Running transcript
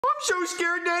I'm so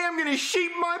scared that I'm gonna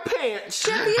sheep my pants.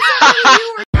 Jeffy, is that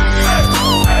you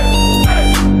or...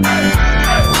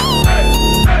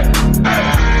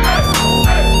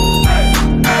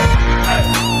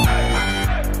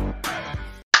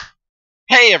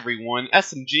 Hey everyone,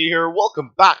 SMG here.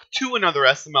 Welcome back to another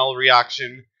SML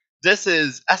reaction. This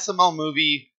is SML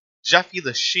movie Jeffy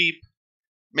the Sheep.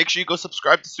 Make sure you go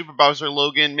subscribe to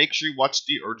SuperMarioLogan. Make sure you watch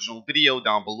the original video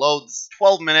down below. This is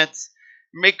 12 minutes.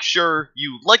 Make sure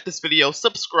you like this video,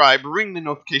 subscribe, ring the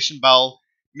notification bell.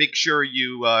 Make sure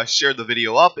you share the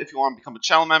video up. If you want to become a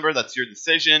channel member, that's your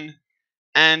decision.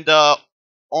 And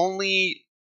only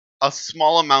a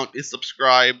small amount is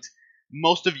subscribed.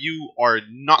 Most of you are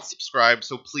not subscribed,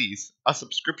 so please, a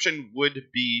subscription would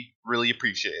be really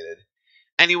appreciated.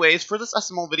 Anyways, for this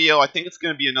SML video, I think it's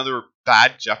going to be another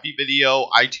bad Jeffy video.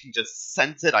 I can just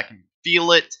sense it, I can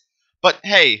feel it. But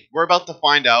hey, we're about to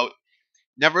find out.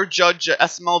 Never judge a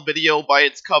SML video by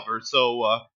its cover,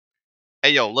 so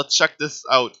hey yo, let's check this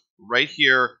out right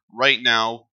here, right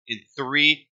now, in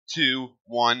 3, 2,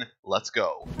 1, let's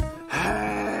go.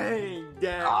 Hey,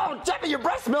 Dad. Oh, Jeffy, your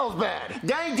breath smells bad.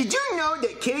 Daddy, did you know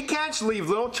that kitty cats leave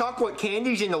little chocolate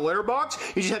candies in the litter box?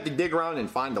 You just have to dig around and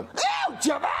find them. Ew,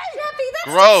 Jeffy! Jeffy,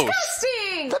 that's Gross.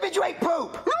 disgusting! That means you ate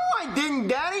poop. No, I didn't,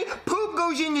 Daddy. Poop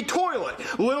goes in the toilet.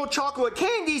 Little chocolate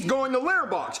candies go in the litter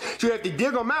box. So you have to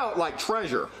dig them out like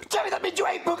treasure. Jeffy, that means you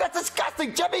ate poop. That's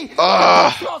disgusting, Jeffy.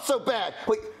 It smells so bad.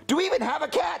 Wait, do we even have a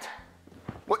cat?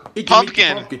 What? It can make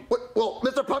the Pumpkin. What? Well,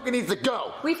 Mr. Pumpkin needs to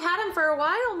go. We've had him for a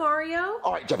while, Mario.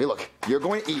 All right, Jeffy, look. You're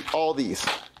going to eat all these.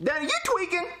 Daddy, you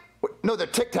tweaking? Wait, no, they're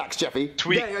Tic Tacs, Jeffy.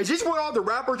 Tweak. Daddy, is this what all the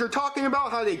rappers are talking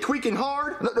about? How they tweaking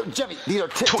hard? No, Jeffy, these are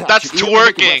Tic Tacs. That's You eat them, they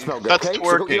make your breath twerking. smell good, That's okay?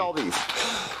 So go eat twerking. all these.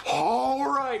 All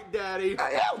right, Daddy.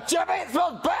 Ew, Jeffy, it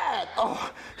smells bad.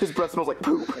 Oh, his breath smells like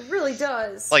poop. It really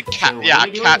does. Like cat, So yeah, what are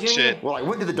you doing, cat Junior? shit. Well, I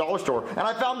went to the dollar store and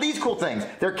I found these cool things.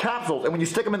 They're capsules, and when you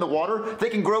stick them in the water, they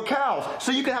can grow cows,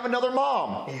 so you can have another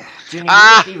mom. Junior, you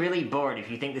must be really bored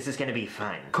if you think this is going to be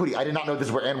fun. Cody, I did not know this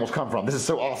is where animals come from. This is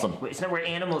so awesome. It's not where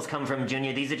animals come from,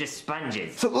 Junior. These are just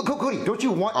sponges. So, look, Cody, don't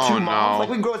you want Oh, two moms? no. Like,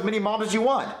 we can grow as many moms as you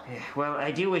want. Well,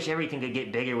 I do wish everything could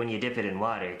get bigger when you dip it in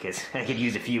water, because I could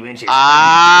use a few inches. All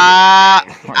right,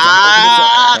 so open this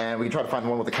up, and we can try to find the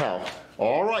one with the cow.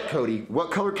 All right, Cody,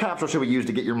 what color capsule should we use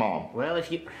to get your mom? Well,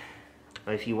 if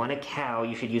you want a cow,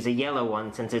 you should use a yellow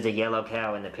one, since there's a yellow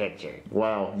cow in the picture.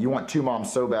 Wow, you want two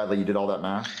moms so badly you did all that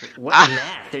math? What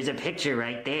math? There's a picture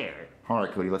right there. All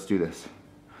right, Cody, let's do this.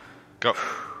 Go.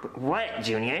 What,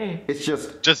 Junior? It's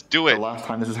Just do the it. last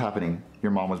time this was happening,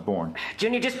 your mom was born.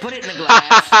 Junior, just put it in the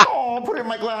glass. Oh, put it in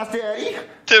my glass, Daddy.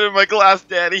 Get in my glass,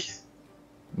 daddy.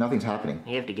 Nothing's happening.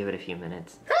 You have to give it a few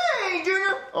minutes. Hey,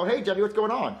 Junior. Oh, hey, Jeffy, what's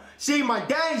going on? See, my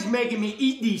daddy's making me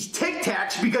eat these Tic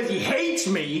Tacs because he hates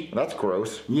me. That's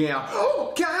gross. Yeah.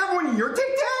 Oh, can I have one of your Tic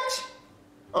Tacs?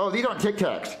 Oh, these aren't Tic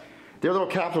Tacs. They're little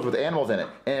capsules with animals in it.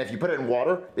 And if you put it in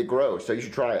water, it grows. So you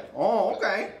should try it. Oh,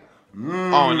 okay.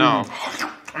 Oh no.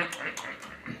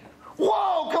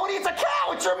 Whoa, Cody, it's a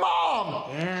cow. It's your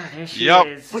mom. Yeah, there she Yup.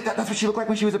 is. Wait, that's what she looked like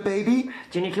when she was a baby?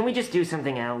 Junior, can we just do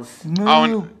something else? Moo.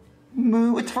 Oh,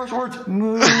 Moo. It's first words.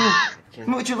 Moo.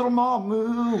 Moo, it's your little mom.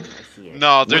 Moo. I see it.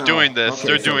 No, they're Wow. doing this. Okay,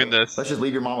 They're so doing this. Let's just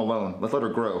leave your mom alone. Let's let her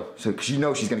grow. So, because you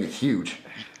know she's going to get huge.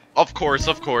 Of course,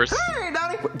 of course. Hey,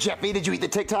 Daddy. Jeffy, did you eat the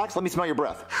Tic Tacs? Let me smell your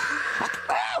breath.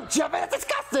 Ow, Jeffy, that's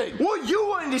disgusting. Well, you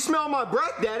wanted to smell my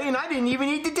breath, Daddy, and I didn't even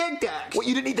eat the Tic Tacs. Well,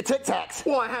 you didn't eat the Tic Tacs.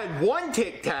 Well, I had one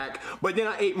Tic Tac, but then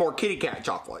I ate more kitty cat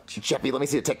chocolates. Jeffy, let me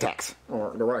see the Tic Tacs.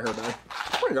 Oh, they're right here, Daddy.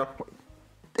 There you go.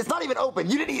 It's not even open.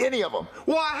 You didn't eat any of them.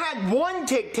 Well, I had one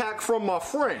Tic Tac from my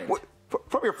friend. What,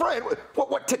 from your friend?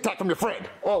 What Tic Tac from your friend?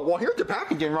 Oh, well, here's the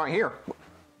packaging right here.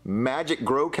 Magic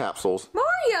Grow capsules.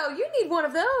 Mario, you need one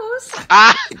of those.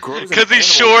 grows in Because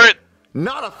he's animals. short.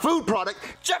 Not a food product.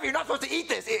 Jeffy, you're not supposed to eat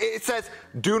this. It says,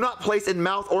 do not place in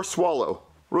mouth or swallow.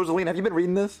 Rosaline, have you been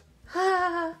reading this? Wait,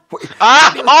 Ah! you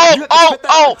have to spit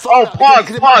that out, spit that out,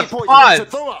 because it might be poisonous, Pause. So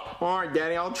throw up. All right,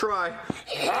 Daddy, I'll try.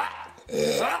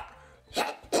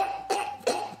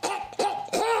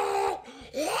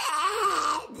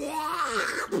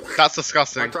 That's I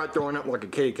disgusting. tried throwing up like a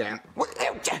kitty cat.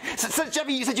 So,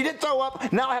 Jeffy, you said you didn't throw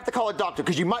up. Now I have to call a doctor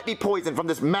because you might be poisoned from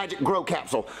this Magic Grow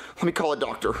capsule. Let me call a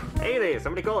doctor. Hey there,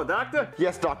 somebody call a doctor?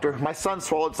 Yes, doctor. My son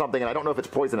swallowed something and I don't know if it's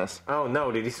poisonous. Oh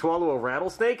no, did he swallow a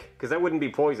rattlesnake? Because that wouldn't be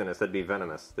poisonous, that'd be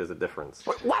venomous. There's a difference.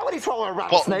 Why would he swallow a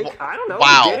rattlesnake? I don't know,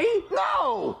 Wow. did he?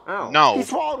 No! Oh. No. He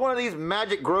swallowed one of these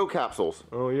Magic Grow capsules.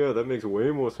 Oh yeah, that makes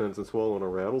way more sense than swallowing a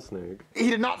rattlesnake. He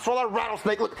did not swallow a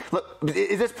rattlesnake. Look,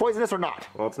 is this poisonous or not?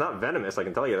 Well, it's not venomous, I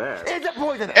can tell you that. Is it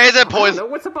poisonous? Is it I don't poison? know,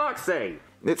 what's the box say?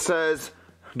 It says,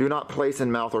 Do not place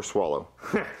in mouth or swallow.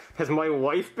 Has my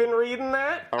wife been reading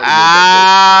that?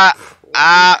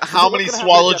 How many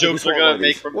swallow jokes are gonna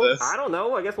make from this? I don't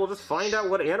know. I guess we'll just find out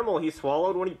what animal he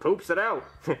swallowed when he poops it out.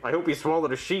 I hope he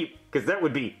swallowed a sheep, because that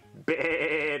would be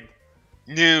bad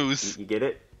News. You get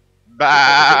it?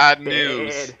 Bad Bad.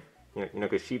 news. You know,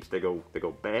 because sheeps they go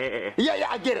bad. Yeah,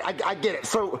 I get it. I get it.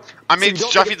 So I made so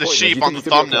you don't Jeffy think the it's poison. sheep You on think the it's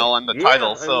gonna be thumbnail okay. and the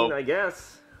title, so I mean, I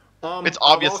guess. it's obviously.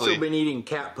 I've also been eating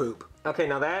cat poop. Okay,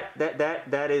 now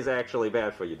that is actually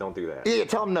bad for you. Don't do that. Yeah,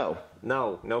 tell him no.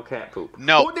 No cat poop.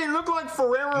 No. Well, they look like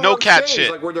Ferrero No cat Rochers,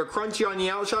 shit. like where they're crunchy on the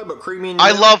outside but creamy in the I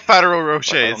middle. love Ferrero I don't know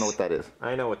Rochers. what that is.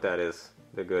 I know what that is.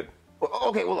 They're good. Well,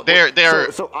 okay, well, look,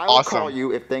 They're so I will awesome. call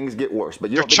you if things get worse, but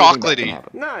you They're don't think anything bad's chocolatey. gonna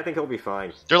happen. No, I think he'll be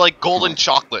fine. They're like golden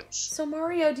chocolates. So,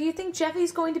 Mario, do you think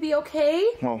Jeffy's going to be okay?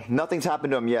 Well, nothing's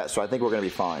happened to him yet, so I think we're gonna be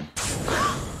fine.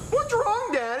 What's wrong,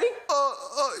 Daddy?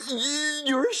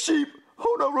 You're a sheep.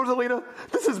 Oh no, Rosalina,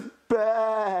 this is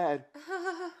bad.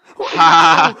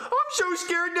 I'm so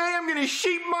scared, Daddy, I'm gonna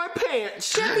sheep my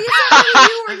pants. Jeffy, is that really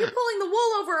you, or are you pulling the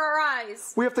wool over our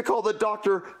eyes? We have to call the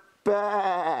doctor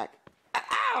back.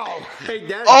 Ow! Hey,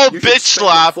 Daddy, Oh, you should bitch spank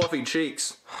my slap. fluffy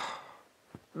cheeks.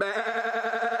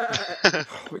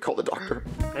 We call the doctor.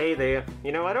 Hey there.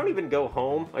 You know, I don't even go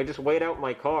home. I just wait out in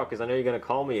my car because I know you're gonna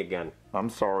call me again. I'm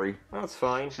sorry. Well, that's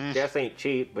fine. Gas ain't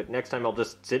cheap, but next time I'll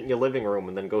just sit in your living room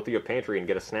and then go through your pantry and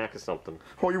get a snack or something.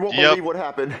 Oh, you won't Yep. believe what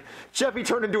happened. Jeffy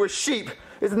turned into a sheep.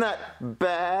 Isn't that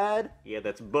bad? Yeah,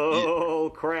 that's bull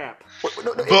crap.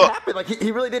 No, it But- happened. Like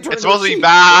he really did turn It's into a supposed to be sheep.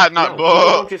 bad, not No, people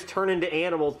don't buh. just turn into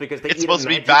animals because they It's eat supposed a to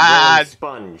be magic growing bad.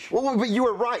 sponge. Well, but you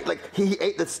were right. Like he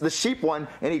ate the sheep one,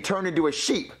 and he turned into a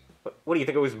sheep. What do you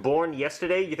think? I was born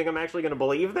yesterday? You think I'm actually gonna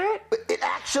believe that? It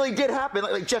actually did happen.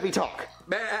 Like Jeffy talk.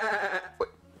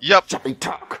 Yep. Jeffy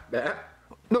talk.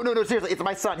 No, seriously, it's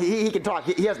my son. He can talk.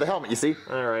 He has the helmet, you see?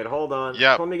 All right, hold on.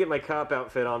 Yep. Let me get my cop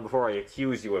outfit on before I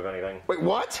accuse you of anything. Wait,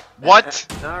 what? What?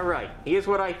 All right, here's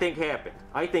what I think happened.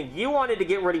 I think you wanted to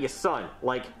get rid of your son,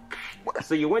 like.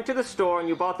 So you went to the store and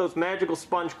you bought those magical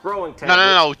sponge growing tablets.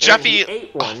 no, and Jeffy- he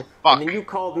ate one, fuck. and then you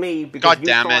called me because God you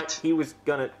damn thought it. he was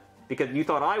gonna. Because you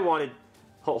thought I wanted.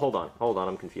 Hold on,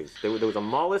 I'm confused. There was a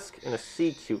mollusk and a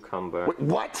sea cucumber. Wait,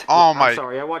 what? Oh my. I'm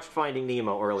sorry, I watched Finding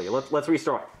Nemo earlier. Let's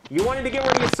restart. You wanted to get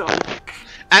rid of your son.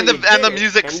 And so the you and the did it,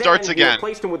 music and starts then again. You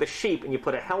replaced him with a sheep, and you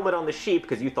put a helmet on the sheep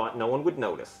because you thought no one would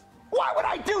notice. Why would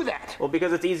I do that? Well,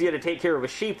 because it's easier to take care of a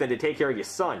sheep than to take care of your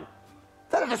son.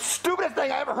 That is the stupidest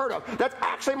thing I ever heard of. That's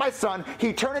actually my son.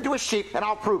 He turned into a sheep, and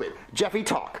I'll prove it. Jeffy,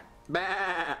 talk.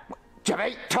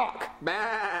 Jeffy, talk.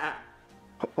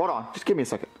 Hold on. Just give me a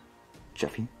second.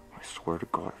 Jeffy, I swear to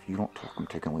God, if you don't talk, I'm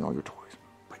taking away all your toys.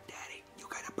 But Daddy, you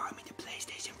gotta buy me the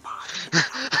PlayStation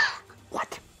 5.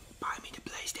 What? Buy me the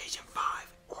PlayStation 5,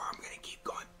 or I'm gonna keep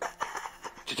going.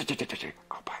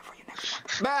 I'll buy it for you next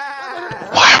month.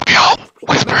 Why are we all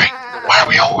whispering? Why are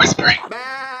we all whispering?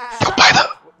 Go buy the.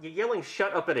 You're yelling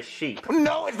 "shut up" at a sheep.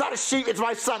 No, it's not a sheep. It's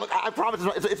my son. Look, I promise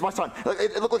it's my son.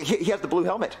 Look, he has the blue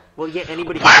helmet. Well, yeah,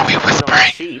 anybody Why are can we put on a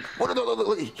whispering? sheep.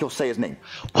 Look, he'll say his name.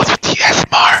 What's with the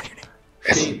ASMR?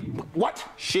 What?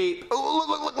 Sheep.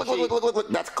 Look.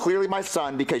 That's clearly my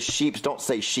son because sheeps don't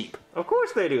say sheep. Of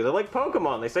course they do. They're like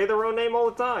Pokemon. They say their own name all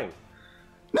the time.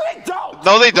 No, they don't.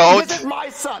 No, they don't. This is my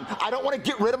son. I don't want to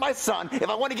get rid of my son. If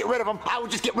I want to get rid of him, I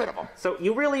would just get rid of him. So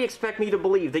you really expect me to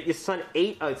believe that your son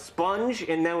ate a sponge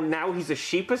and now he's a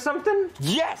sheep or something?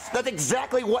 Yes, that's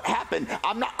exactly what happened.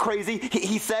 I'm not crazy.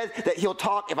 He said that he'll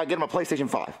talk if I get him a PlayStation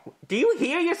 5. Do you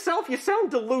hear yourself? You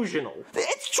sound delusional.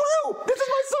 It's true. This is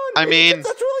my son. I mean,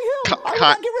 that's really him. I would ki-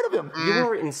 not get rid of him. You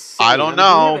are insane. I don't Do you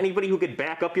know. have anybody who could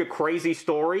back up your crazy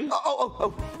story?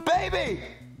 Oh, baby.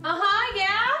 Uh-huh,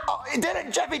 yeah? Oh,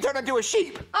 didn't Jeffy turn into a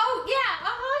sheep? Oh, yeah,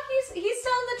 uh-huh, he's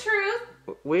telling the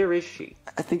truth. Where is she?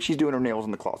 I think she's doing her nails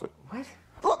in the closet. What?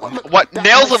 Look, What? that's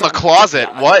Nails my in the son. closet?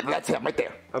 Yeah, What? That's him right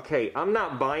there. Okay, I'm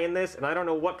not buying this, and I don't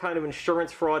know what kind of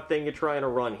insurance fraud thing you're trying to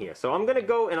run here. So I'm gonna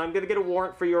go and I'm gonna get a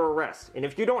warrant for your arrest. And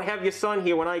if you don't have your son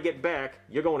here when I get back,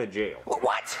 you're going to jail.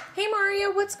 What? Hey,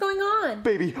 Mario, what's going on?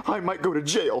 Baby, I might go to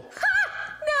jail.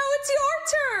 Now it's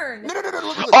your turn. No.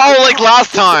 Look. Oh, like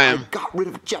last time. I got rid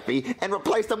of Jeffy and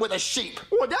replaced him with a sheep.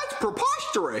 Well, that's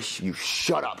preposterous. You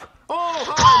shut up. Oh,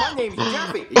 hi, my name's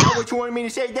Jeffy. You know what you wanted me to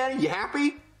say, Daddy? You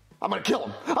happy? I'm gonna kill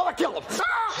him. Help!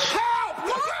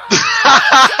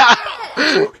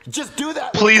 Just do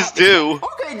that. Please do.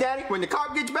 Okay, Daddy, when the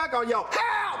cop gets back, I'll yell,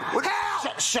 help!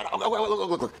 Help! Shut up.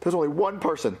 Look. There's only one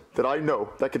person that I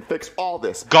know that can fix all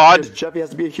this. God. Because Jeffy has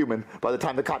to be a human by the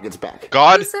time the cop gets back.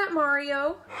 God. Who's that,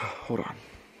 Mario? Hold on.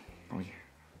 Oh, yeah.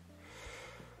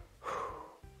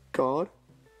 God?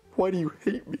 Why do you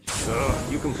hate me?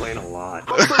 You complain a lot.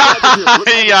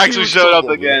 He actually showed up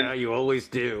again. Yeah, you always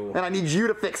do. And I need you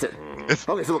to fix it.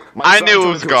 Okay, so look, my I son knew it turned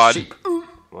was into a God. sheep.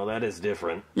 Well, that is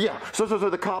different. Yeah, so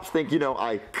the cops think, you know,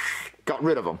 I got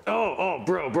rid of him.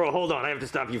 Bro, hold on. I have to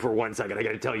stop you for 1 second. I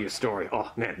gotta tell you a story. Oh,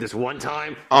 man, this one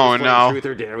time, Oh, I was no. playing Truth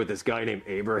or Dare with this guy named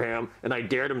Abraham, and I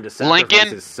dared him to sacrifice Lincoln?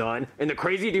 his son, and the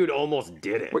crazy dude almost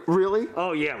did it. Wait, really?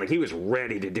 Oh, yeah, like, he was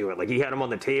ready to do it. Like, he had him on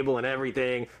the table and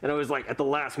everything, and I was like, at the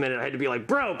last minute, I had to be like,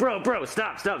 bro,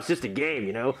 stop, it's just a game,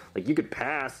 you know? Like, you could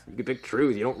pass, you could pick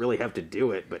truth, you don't really have to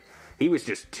do it, but he was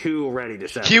just too ready to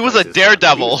sacrifice He was a his son.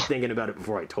 daredevil. He was thinking about it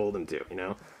before I told him to, you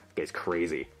know? This guy's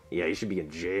crazy. Yeah, he should be in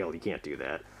jail. You can't do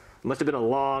that. It must have been a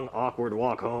long, awkward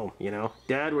walk home, you know?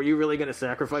 Dad, were you really going to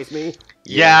sacrifice me?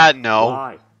 Yeah, no.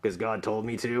 Why? Because God told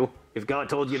me to? If God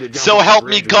told you to jump So off a help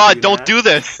me bridge, would God, you don't that? do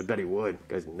this. I bet he would.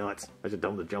 Guy's nuts. I should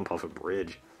tell him to jump off a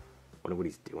bridge. Wonder what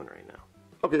he's doing right now.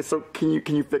 Okay, so can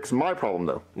you fix my problem,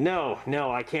 though? No,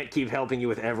 I can't keep helping you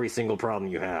with every single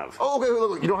problem you have. Oh, okay,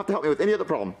 look, you don't have to help me with any other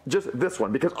problem. Just this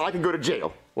one, because I can go to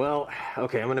jail. Well,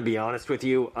 okay, I'm gonna be honest with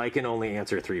you. I can only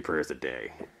answer 3 prayers a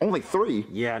day. Only 3?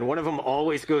 Yeah, and one of them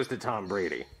always goes to Tom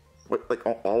Brady. Wait, like,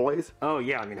 always? Oh,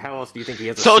 yeah, I mean, how else do you think he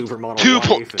has a So supermodel two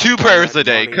wife and two all prayers that a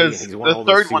day, money, because and he's won the all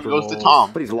those third one Super goes to Bowls?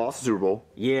 Tom. But he's lost the Super Bowl.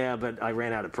 Yeah, but I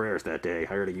ran out of prayers that day.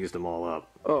 I already used them all up.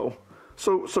 Oh,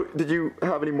 so did you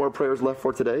have any more prayers left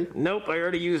for today? Nope, I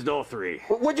already used all 3.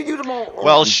 What'd you use them all?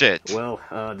 Well, shit. Well,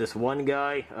 this one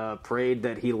guy prayed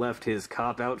that he left his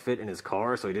cop outfit in his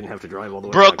car so he didn't have to drive all the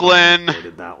way Brooklyn. back home. I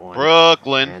did that one.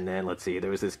 Brooklyn. And then, let's see, there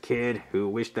was this kid who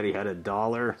wished that he had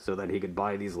 $1 so that he could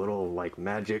buy these little, like,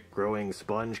 magic growing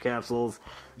sponge capsules.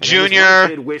 And then Junior. this one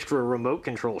kid wished for a remote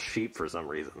control sheep for some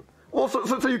reason. Well,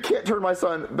 so you can't turn my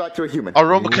son back to a human. A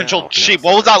remote No, control no, sheep.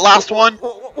 sorry. What was that last one?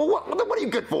 Well, what are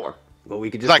you good for? But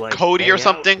we could Is just that like Cody hang or out,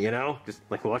 something? you know, just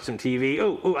like watch some TV.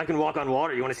 Oh, I can walk on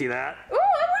water. You want to see that? Ooh, I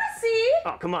want to see.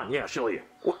 Oh, come on, yeah, I'll show you.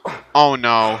 Oh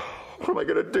no. What am I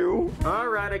gonna do? All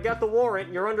right, I got the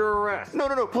warrant. You're under arrest. No,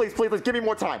 please, give me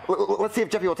more time. Let's see if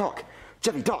Jeffy will talk.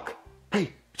 Jeffy, talk.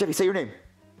 Hey, Jeffy, say your name.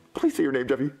 Please say your name,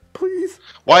 Jeffy. Please.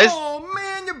 Why is Oh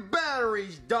man, your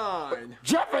battery's dying.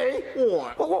 Jeffy!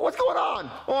 What? What's going on?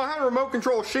 Oh, I had a remote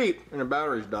control sheep and the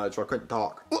batteries died, so I couldn't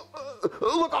talk.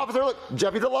 Look, officer, look.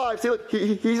 Jeffy's alive. See, look,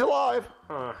 he's alive.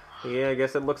 Yeah, I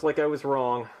guess it looks like I was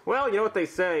wrong. Well, you know what they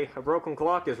say: a broken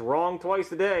clock is wrong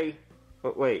twice a day.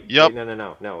 Wait. Yep. Wait,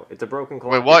 no. It's a broken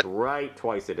clock. Wait, what? Is right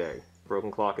twice a day.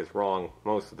 Broken clock is wrong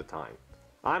most of the time.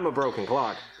 I'm a broken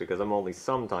clock because I'm only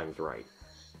sometimes right.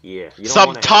 Yeah. You don't wanna have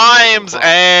a broken sometimes clock.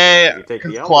 a You take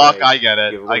the other clock? way, I get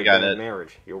it. give I away get bad it.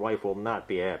 Marriage. Your wife will not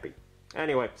be happy.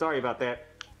 Anyway, sorry about that.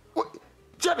 What?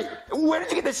 Jeffy, where did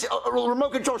you get this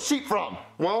remote control sheep from?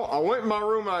 Well, I went in my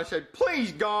room and I said,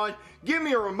 please, God, give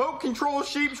me a remote control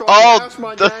sheep so I can ask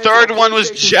my the dad third for one was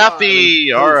PlayStation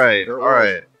Jeffy. 5. All right, There it all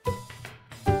was.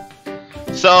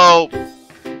 right. So,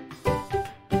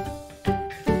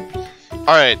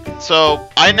 all right. So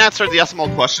I didn't answer the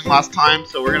SML question last time,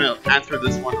 so we're gonna answer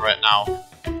this one right now.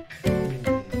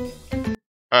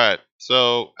 All right.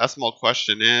 So SML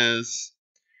question is: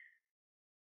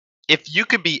 if you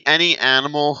could be any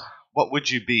animal, what would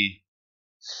you be?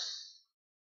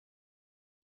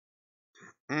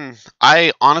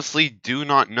 I honestly do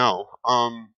not know.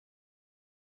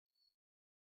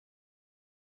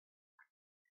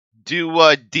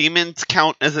 Do demons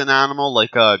count as an animal?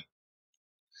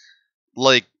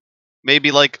 Like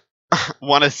maybe like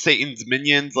one of Satan's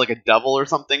minions, like a devil or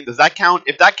something? Does that count?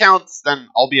 If that counts, then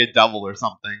I'll be a devil or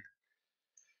something.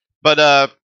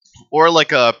 But or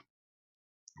like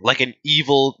an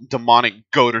evil demonic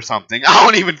goat or something. I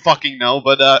don't even fucking know.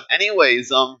 But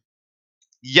anyways,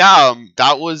 yeah,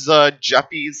 that was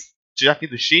Jeffy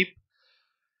the sheep.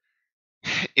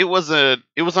 It was an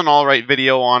alright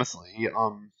video, honestly.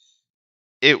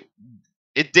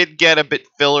 It did get a bit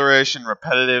fillerish and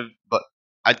repetitive, but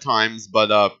at times,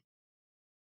 but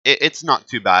it's not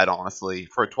too bad, honestly,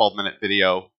 for a 12-minute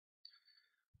video.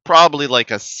 Probably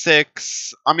like a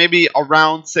 6, or maybe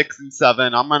around 6 and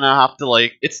 7. I'm gonna have to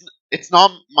like it's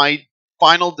not my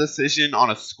final decision on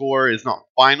a score is not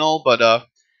final, but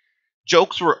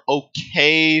jokes were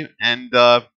okay, and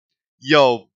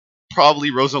yo,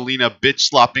 probably Rosalina bitch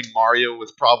slapping Mario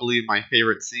was probably my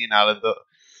favorite scene out of the.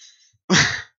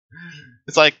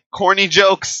 It's like corny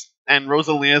jokes, and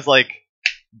Rosalina's like,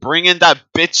 bring in that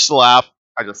bitch slap.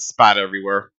 I just spat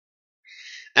everywhere.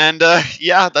 And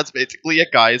yeah, that's basically it,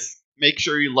 guys. Make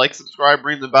sure you like, subscribe,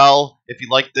 ring the bell. If you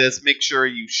like this, make sure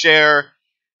you share.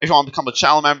 If you want to become a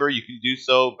channel member, you can do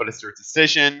so, but it's your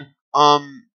decision.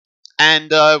 And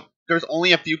there's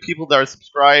only a few people that are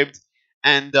subscribed,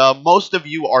 And most of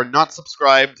you are not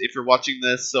subscribed if you're watching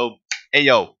this, so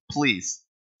ayo, please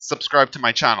subscribe to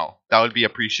my channel. That would be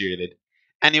appreciated.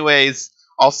 Anyways,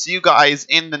 I'll see you guys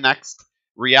in the next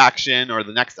reaction or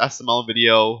the next SML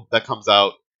video that comes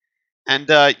out. And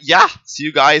yeah, see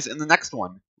you guys in the next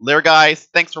one. Later, guys.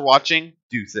 Thanks for watching.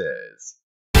 Deuces.